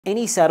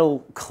Any saddle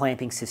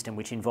clamping system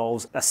which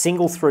involves a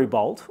single through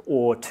bolt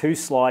or two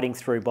sliding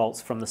through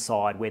bolts from the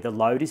side where the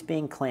load is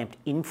being clamped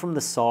in from the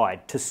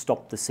side to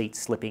stop the seat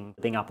slipping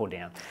up or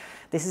down.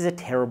 This is a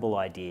terrible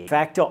idea.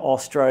 Factor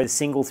Ostro, the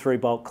single through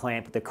bolt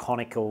clamp, the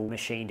conical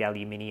machined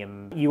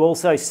aluminium. You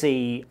also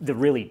see the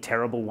really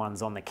terrible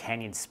ones on the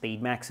Canyon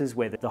Speed Maxes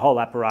where the whole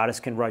apparatus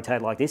can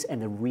rotate like this and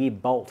the rear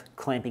bolt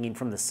clamping in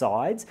from the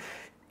sides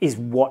is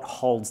what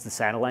holds the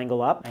saddle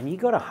angle up. And you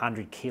got a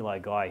 100-kilo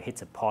guy who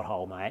hits a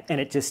pothole, mate,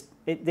 and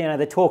you know,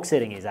 the torque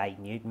setting is 8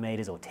 Newton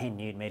meters or 10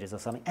 Newton meters or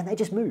something, and they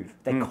just move.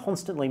 They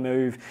constantly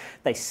move.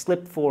 They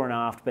slip fore and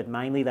aft, but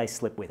mainly they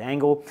slip with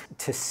angle.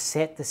 To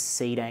set the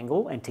seat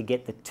angle and to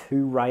get the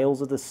two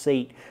rails of the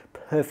seat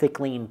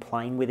perfectly in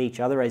plane with each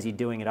other as you're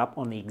doing it up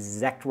on the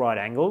exact right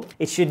angle,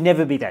 it should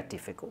never be that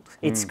difficult.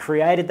 It's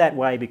created that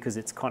way because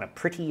it's kind of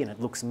pretty and it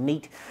looks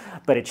neat,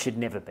 but it should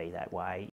never be that way.